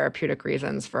for therapeutic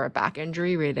reasons for a back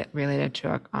injury related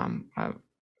to an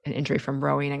injury from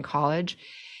rowing in college.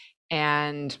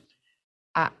 And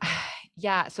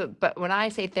but when I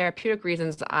say therapeutic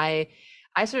reasons, I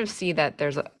sort of see that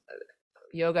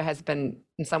yoga has been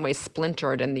in some ways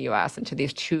splintered in the US into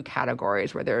these two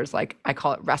categories where there's like, I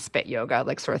call it respite yoga,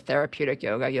 like sort of therapeutic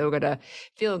yoga to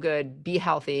feel good, be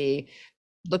healthy,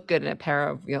 look good in a pair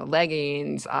of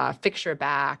leggings, fix your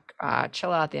back,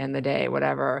 chill out at the end of the day,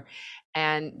 whatever,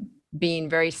 and being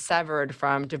very severed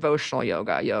from devotional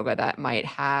yoga that might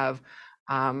have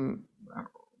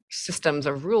systems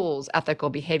of rules,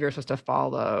 ethical behavior supposed to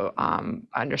follow,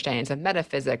 understandings of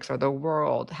metaphysics or the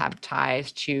world, have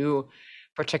ties to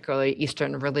particularly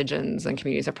Eastern religions and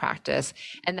communities of practice.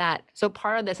 And so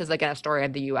part of this is again a story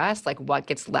of the US, like what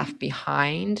gets left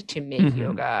behind to make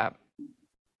yoga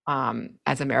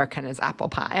as American as apple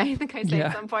pie. I think I say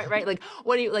at some point, right? Like,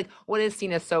 what is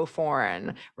seen as so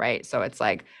foreign, right? So it's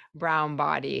like brown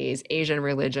bodies, Asian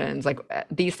religions, like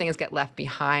these things get left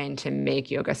behind to make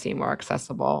yoga seem more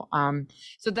accessible.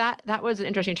 So that was an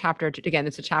interesting chapter. Again,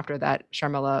 it's a chapter that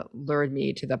Sharmila lured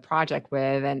me to the project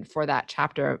with. And for that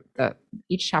chapter,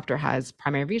 each chapter has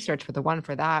primary research, but the one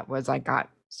for that was I got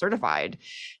certified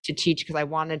to teach because I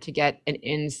wanted to get an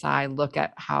inside look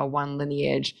at how one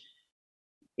lineage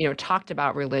talked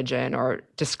about religion or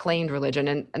disclaimed religion.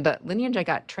 And the lineage I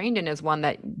got trained in is one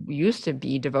that used to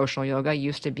be devotional yoga,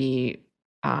 used to be,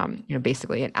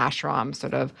 basically an ashram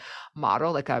sort of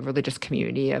model, like a religious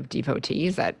community of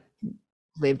devotees that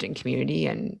lived in community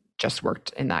and just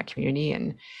worked in that community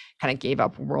and kind of gave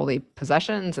up worldly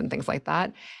possessions and things like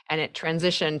that. And it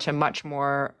transitioned to much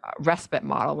more respite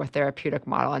model or therapeutic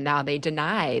model. And now they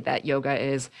deny that yoga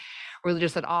is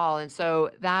religious at all. And so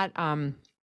that,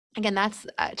 again, that's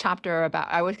a chapter about,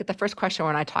 I always get the first question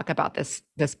when I talk about this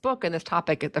book and this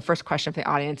topic, the first question from the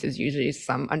audience is usually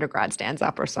some undergrad stands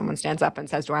up or someone stands up and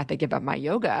says, do I have to give up my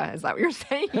yoga? Is that what you're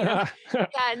saying? Yeah,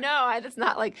 no, that's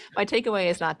not like, my takeaway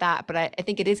is not that, but I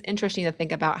think it is interesting to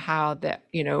think about how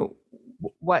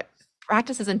what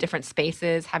practices in different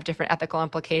spaces have different ethical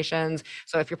implications.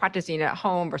 So if you're practicing at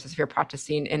home versus if you're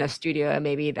practicing in a studio,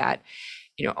 maybe that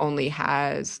only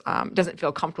has, doesn't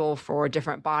feel comfortable for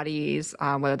different bodies,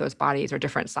 whether those bodies are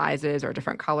different sizes or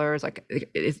different colors, like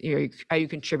are you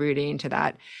contributing to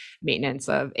that maintenance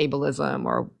of ableism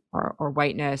or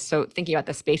whiteness? So thinking about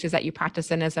the spaces that you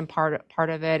practice in is part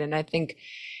of it. And I think,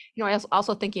 I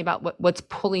also thinking about what's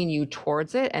pulling you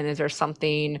towards it. And is there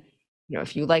something,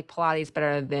 if you like Pilates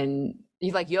better than,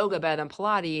 you like yoga better than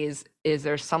Pilates, is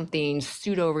there something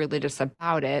pseudo-religious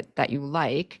about it that you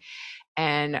like?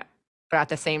 But at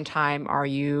the same time, are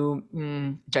you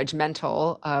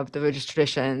judgmental of the religious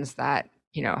traditions that,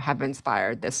 have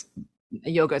inspired this?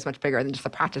 Yoga is much bigger than just the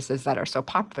practices that are so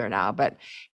popular now, but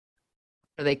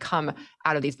they come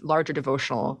out of these larger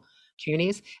devotional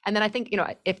communities. And then I think,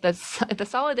 if the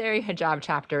Solidarity Hijab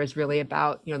chapter is really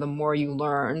about, the more you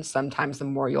learn, sometimes the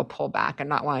more you'll pull back and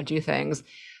not want to do things.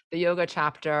 The yoga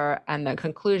chapter and the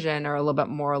conclusion are a little bit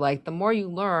more like the more you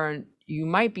learn, you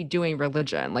might be doing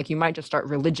religion, like you might just start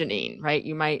religioning, right?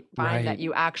 You might find that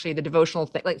you actually, the devotional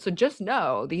thing, like, so just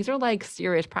know these are like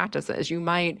serious practices. You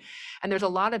might, and there's a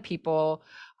lot of people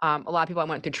I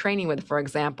went through training with, for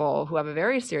example, who have a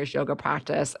very serious yoga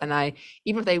practice. And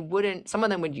even if they wouldn't, some of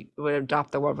them would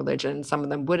adopt the world religion, some of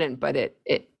them wouldn't, but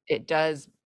it does,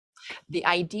 the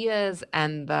ideas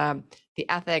and the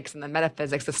ethics and the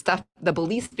metaphysics, the stuff, the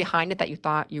beliefs behind it that you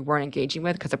thought you weren't engaging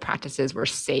with because the practices were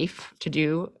safe to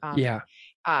do.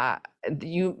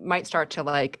 You might start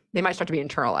to they might start to be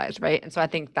internalized, right? And so I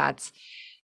think that's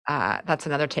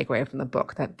another takeaway from the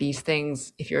book, that these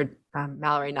things, if you're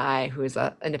Mallory Nye, who is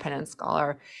an independent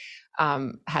scholar,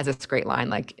 has this great line,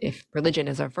 like, if religion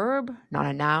is a verb, not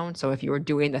a noun. So if you are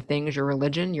doing the things you're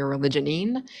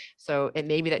religioning. So it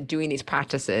may be that doing these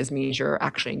practices means you're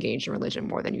actually engaged in religion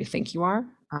more than you think you are.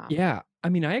 Yeah. I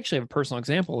mean, I actually have a personal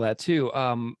example of that too.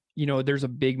 There's a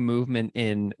big movement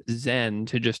in Zen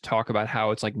to just talk about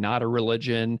how it's like not a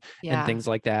religion and things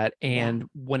like that. And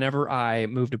whenever I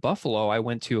moved to Buffalo, I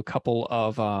went to a couple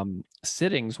of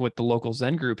sittings with the local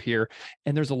Zen group here,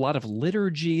 and there's a lot of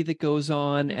liturgy that goes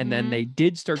on. And then they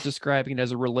did start describing it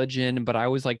as a religion, but I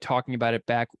was like talking about it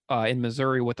back in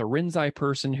Missouri with a Rinzai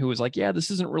person who was like, yeah,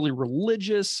 this isn't really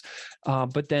religious.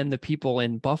 But then the people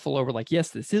in Buffalo were like, yes,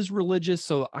 this is religious.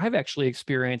 So I've actually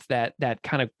experienced that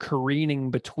kind of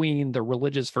careening between the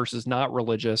religious versus not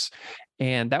religious.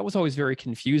 And that was always very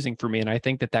confusing for me. And I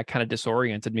think that kind of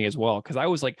disoriented me as well, because I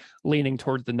was like leaning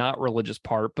towards the not religious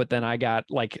part, but then I got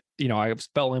like, I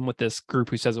fell in with this group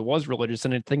who says it was religious,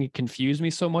 and I think it confused me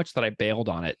so much that I bailed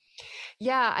on it.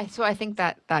 Yeah. So I think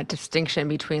that distinction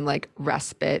between like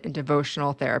respite and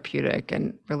devotional, therapeutic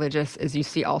and religious is you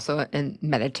see also in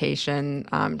meditation,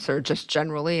 sort of just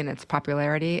generally in its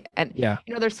popularity. And,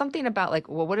 there's something about like,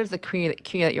 well, what does the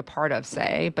community that you're part of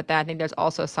say? But then I think there's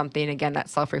also something, again,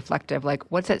 that's self-reflective,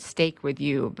 like what's at stake with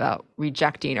you about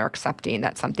rejecting or accepting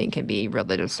that something can be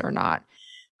religious or not.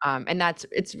 And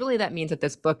it's really, that means that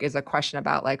this book is a question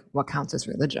about like what counts as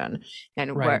religion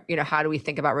and where, how do we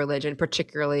think about religion,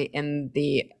 particularly in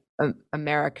the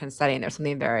American setting. There's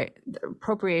something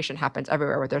appropriation happens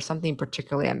everywhere, but there's something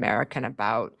particularly American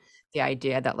about the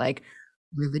idea that like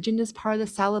religion is part of the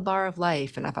salad bar of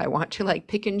life. And if I want to like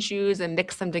pick and choose and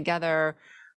mix them together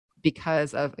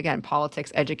because of, again,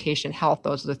 politics, education, health,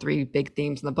 those are the three big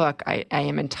themes in the book, I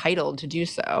am entitled to do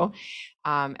so.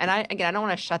 And I don't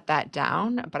want to shut that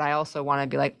down, but I also want to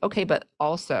be like, okay, but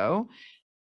also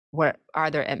what are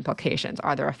their implications?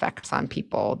 Are there effects on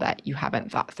people that you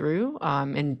haven't thought through?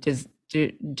 And does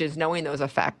knowing those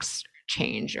effects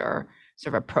change your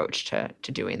sort of approach to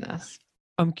doing this?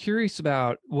 I'm curious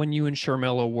about when you and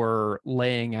Sharmila were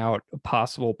laying out a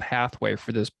possible pathway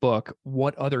for this book,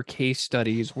 what other case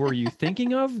studies were you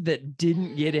thinking of that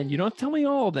didn't get in? You don't have to tell me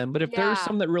all of them, but if there are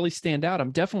some that really stand out,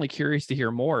 I'm definitely curious to hear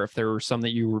more if there were some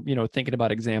that you were, thinking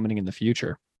about examining in the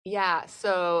future. Yeah,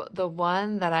 so the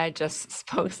one that I just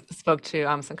spoke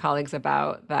to some colleagues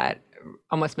about that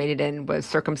almost made it in was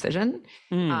circumcision.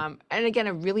 And again,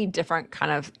 a really different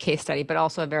kind of case study, but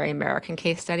also a very American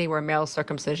case study where male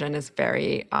circumcision is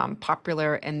very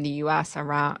popular in the US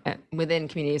around within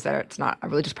communities that it's not a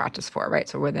religious practice for, right?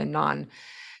 So within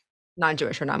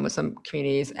non-Jewish or non-Muslim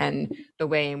communities, and the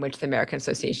way in which the American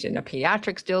Association of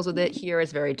Pediatrics deals with it here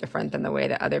is very different than the way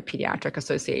that other pediatric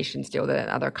associations deal with it in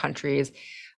other countries.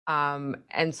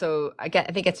 And so again,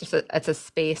 I think it's just it's a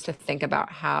space to think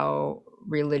about how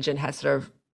religion has sort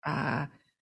of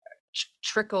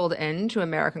trickled into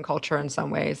American culture in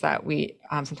some ways that we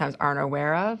sometimes aren't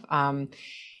aware of.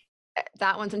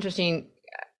 That one's interesting.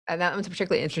 And that one's a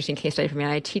particularly interesting case study for me.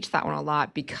 And I teach that one a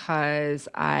lot because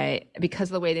of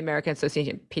the way the American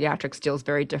Association of Pediatrics deals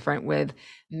very different with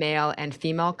male and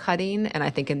female cutting. And I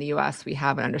think in the US, we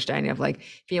have an understanding of like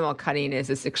female cutting is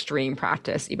this extreme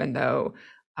practice, even though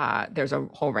there's a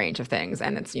whole range of things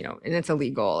and it's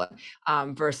illegal,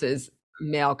 versus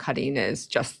male cutting is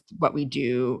just what we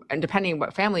do. And depending on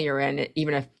what family you're in,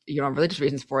 even if you don't have religious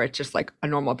reasons for it, it's just like a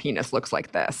normal penis looks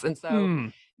like this. And so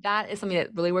that is something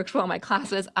that really works well in my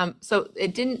classes. So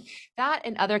it didn't, that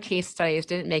and other case studies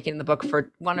didn't make it in the book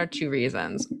for one or two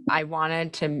reasons. I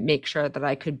wanted to make sure that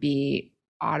I could be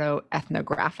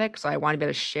autoethnographic. So I wanted to be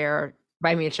able to share,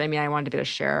 by which I mean I wanted to be able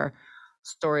to share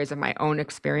stories of my own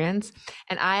experience.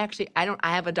 And I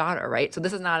have a daughter, right? So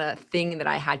this is not a thing that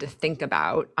I had to think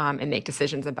about and make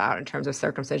decisions about in terms of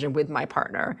circumcision with my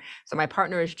partner. So my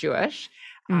partner is Jewish.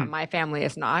 My family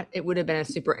is not. It would have been a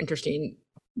super interesting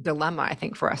dilemma, I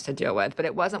think, for us to deal with, but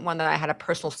it wasn't one that I had a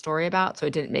personal story about. So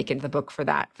it didn't make it into the book for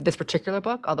this particular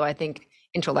book. Although I think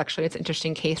intellectually it's an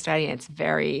interesting case study. And it's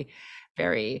very,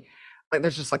 very, like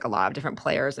there's just like a lot of different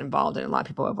players involved and a lot of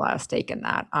people have a lot of stake in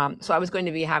that. So I was going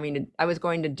to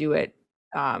do it.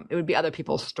 It would be other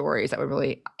people's stories that would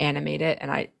really animate it.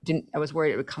 And I was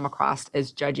worried it would come across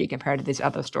as judgy compared to these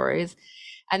other stories.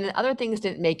 And then other things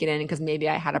didn't make it in because maybe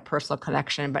I had a personal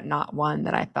connection, but not one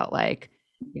that I felt like,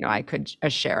 I could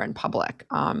share in public.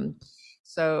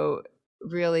 So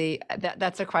really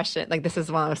that's a question. Like this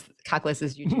is one of those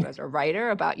calculuses you do as a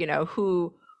writer about,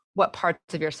 what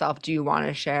parts of yourself do you want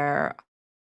to share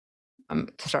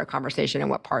to start a conversation, and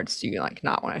what parts do you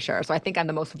not want to share? So I think I'm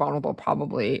the most vulnerable,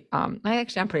 probably. I'm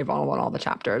pretty vulnerable in all the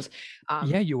chapters.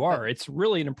 Yeah, you are. It's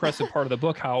really an impressive part of the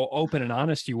book, how open and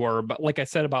honest you were. But like I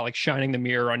said about like shining the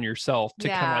mirror on yourself to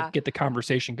kind of like get the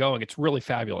conversation going. It's really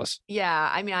fabulous. Yeah.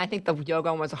 I mean, I think the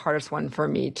yoga one was the hardest one for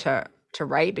me to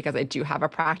write because I do have a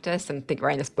practice, and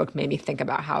writing this book made me think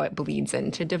about how it bleeds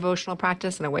into devotional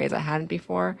practice in a ways I hadn't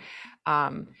before.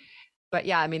 But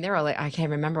yeah, I mean, there were I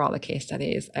can't remember all the case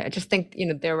studies. I just think,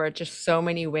 there were just so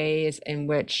many ways in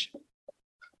which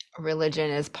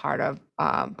religion is part of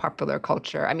popular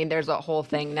culture. I mean, there's a whole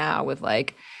thing now with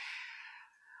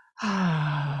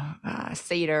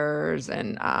satyrs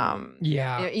and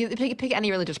you pick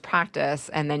any religious practice,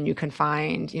 and then you can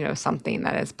find something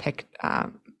that is picked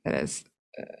that is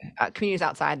communities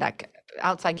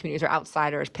outside communities or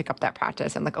outsiders pick up that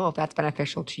practice and if that's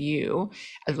beneficial to you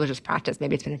as religious practice,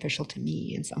 maybe it's beneficial to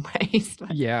me in some ways.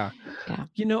 But, yeah.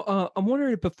 I'm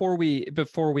wondering before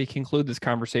we conclude this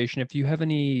conversation, if you have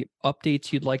any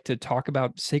updates you'd like to talk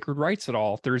about sacred rites at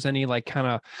all, if there's any kind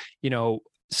of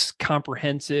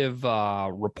comprehensive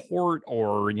report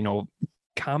or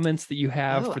comments that you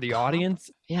have for the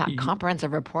audience.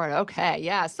 Comprehensive report. Okay.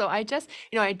 Yeah. So I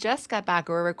just got back.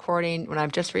 We're recording when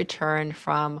I've just returned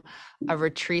from a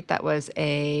retreat that was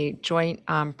a joint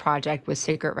project with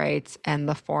Sacred Rites and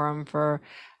the Forum for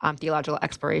Theological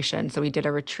Exploration. So we did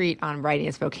a retreat on writing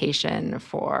as vocation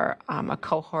for a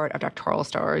cohort of doctoral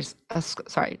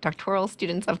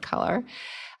students of color.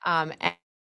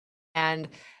 And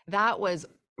that was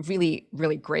really,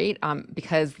 really great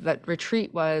because the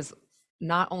retreat was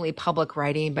not only public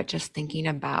writing, but just thinking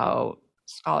about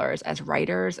scholars as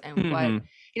writers and what,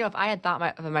 if I had thought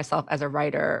of myself as a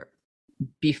writer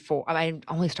before, I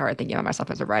only started thinking of myself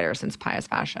as a writer since Pious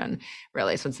Fashion,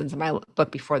 really. So since my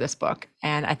book before this book.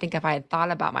 And I think if I had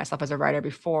thought about myself as a writer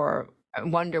before, I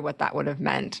wonder what that would have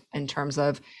meant in terms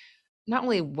of not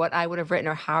only what I would have written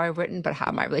or how I've written, but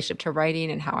how my relationship to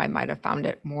writing and how I might have found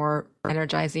it more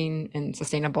energizing and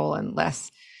sustainable and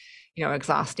less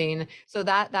exhausting. So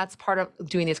that's part of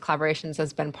doing these collaborations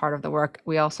has been part of the work.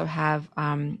 We also have,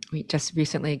 we just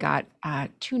recently got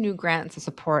 2 new grants to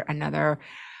support another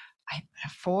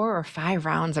 4 or 5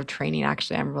 rounds of training.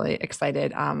 Actually, I'm really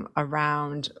excited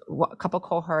around a couple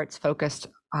cohorts focused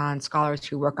on scholars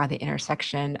who work on the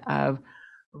intersection of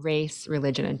race,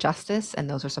 religion, and justice, and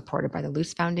those are supported by the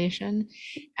Luce Foundation,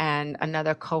 and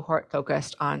another cohort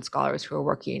focused on scholars who are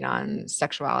working on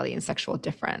sexuality and sexual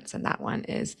difference, and that one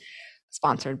is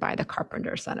sponsored by the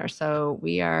Carpenter Center. So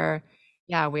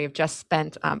we've just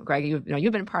spent, Greg, you've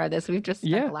been part of this. We've just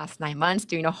spent the last 9 months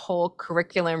doing a whole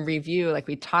curriculum review. Like,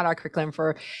 we taught our curriculum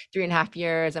for 3.5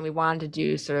 years, and we wanted to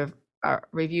do sort of a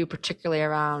review, particularly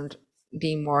around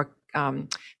being more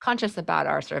conscious about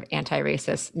our sort of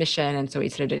anti-racist mission. And so we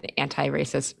sort of did an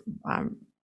anti-racist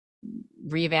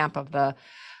revamp of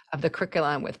the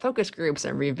curriculum with focus groups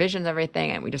and revisions,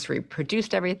 everything. And we just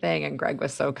reproduced everything. And Greg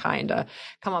was so kind to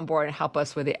come on board and help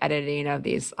us with the editing of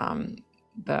these,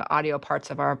 the audio parts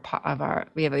of our,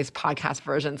 we have these podcast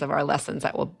versions of our lessons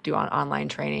that we'll do on online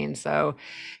training. So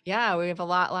we have a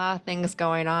lot of things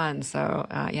going on. So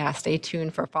stay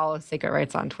tuned follow Sacred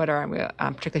Writes on Twitter. And we,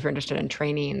 particularly if you're interested in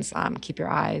trainings, keep your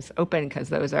eyes open, because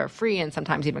those are free and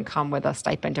sometimes even come with a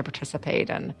stipend to participate.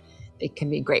 And they can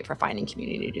be great for finding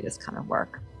community to do this kind of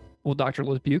work. Well, Dr.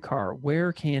 Liz Bucar,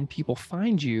 where can people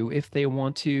find you if they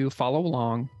want to follow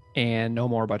along and know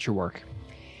more about your work?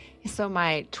 So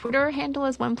my Twitter handle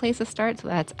is one place to start. So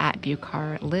that's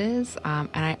 @BucarLiz.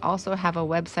 And I also have a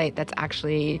website that's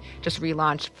actually just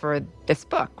relaunched for this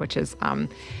book, which is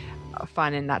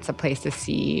fun. And that's a place to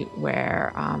see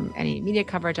where any media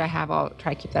coverage I have, I'll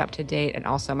try to keep that up to date. And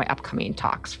also my upcoming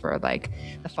talks for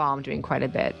the fall. I'm doing quite a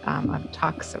bit of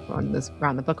talks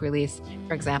around the book release,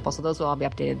 for example. So those will all be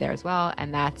updated there as well.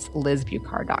 And that's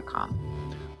LizBucar.com.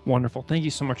 Wonderful. Thank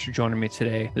you so much for joining me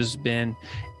today. This has been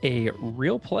a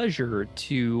real pleasure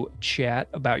to chat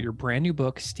about your brand new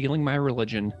book, Stealing My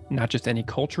Religion, Not Just Any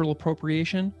Cultural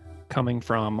Appropriation, coming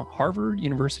from Harvard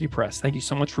University Press. Thank you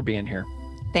so much for being here.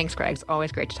 Thanks, Greg. It's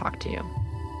always great to talk to you.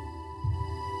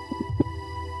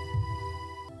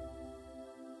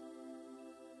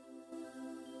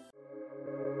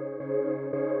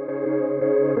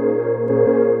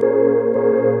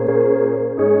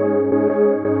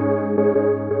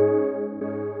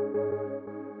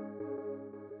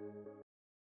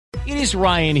 It is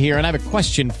Ryan here, and I have a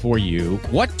question for you.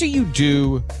 What do you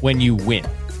do when you win?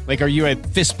 Like, are you a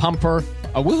fist pumper,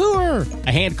 a woohooer,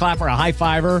 a hand clapper, a high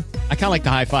fiver? I kind of like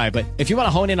the high five, but if you want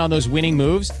to hone in on those winning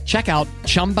moves, check out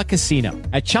Chumba Casino.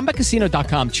 At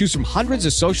ChumbaCasino.com, choose from hundreds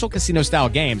of social casino-style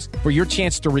games for your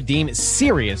chance to redeem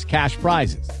serious cash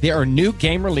prizes. There are new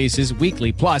game releases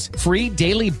weekly, plus free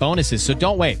daily bonuses. So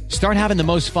don't wait. Start having the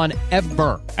most fun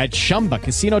ever at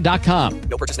ChumbaCasino.com.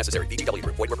 No purchase necessary. VGW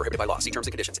Group. Void where prohibited by law. See terms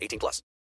and conditions. 18+.